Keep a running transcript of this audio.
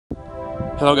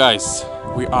Hello guys,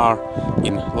 we are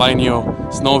in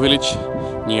Lainio Snow Village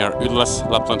near Ylläs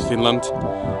Lapland Finland,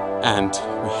 and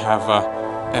we have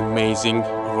amazing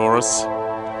auroras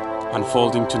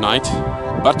unfolding tonight.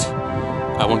 But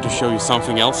I want to show you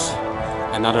something else,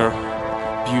 another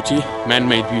beauty,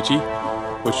 man-made beauty,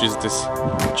 which is this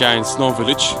giant snow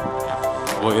village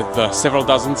with several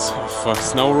dozens of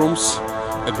snow rooms,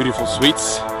 beautiful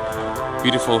suites,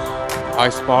 beautiful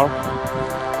ice bar,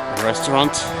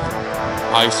 restaurant,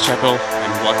 ice chapel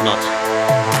and whatnot.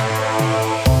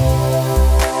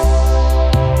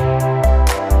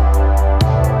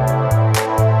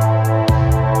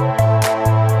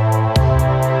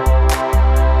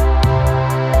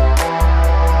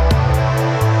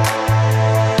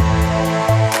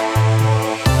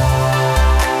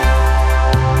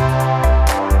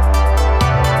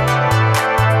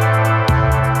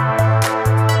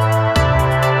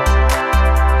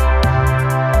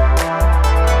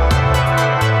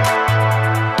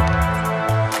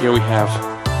 Here we have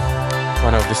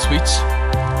one of the suites.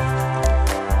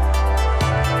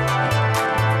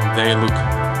 They look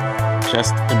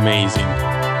just amazing.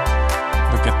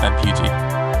 Look at that beauty.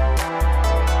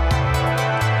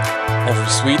 Every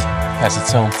suite has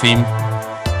its own theme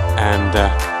and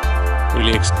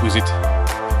really exquisite,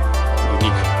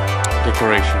 unique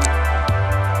decoration.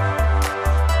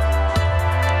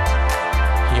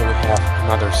 Here we have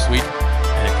another suite,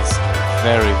 and it is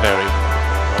very, very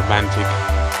romantic.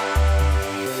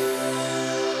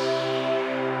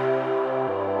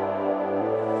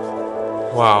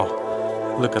 Wow,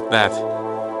 look at that.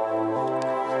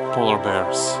 Polar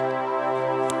bears.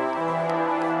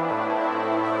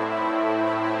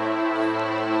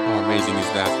 How amazing is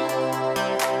that?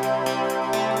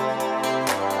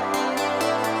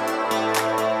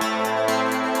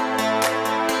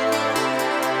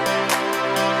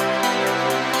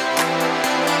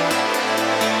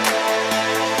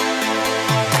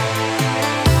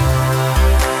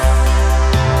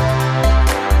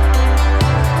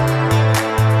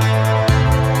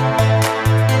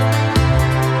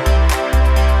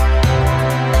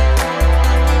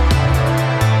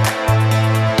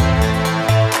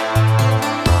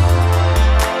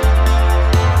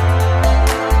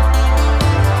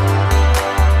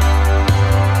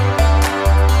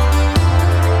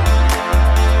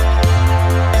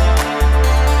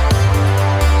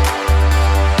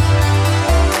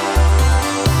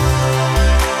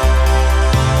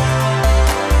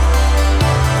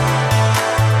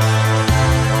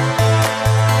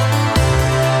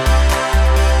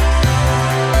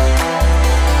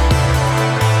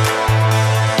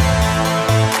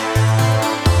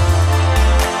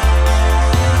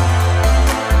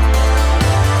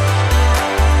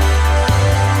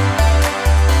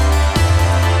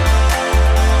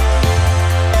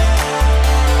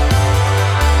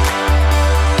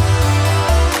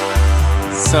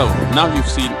 So, now you've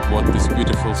seen what this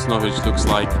beautiful snow village looks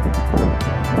like,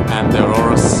 and the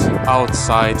auroras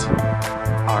outside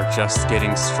are just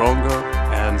getting stronger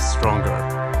and stronger.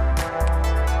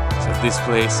 So this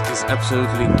place is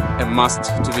absolutely a must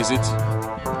to visit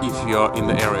if you are in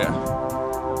the area.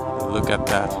 Look at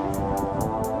that.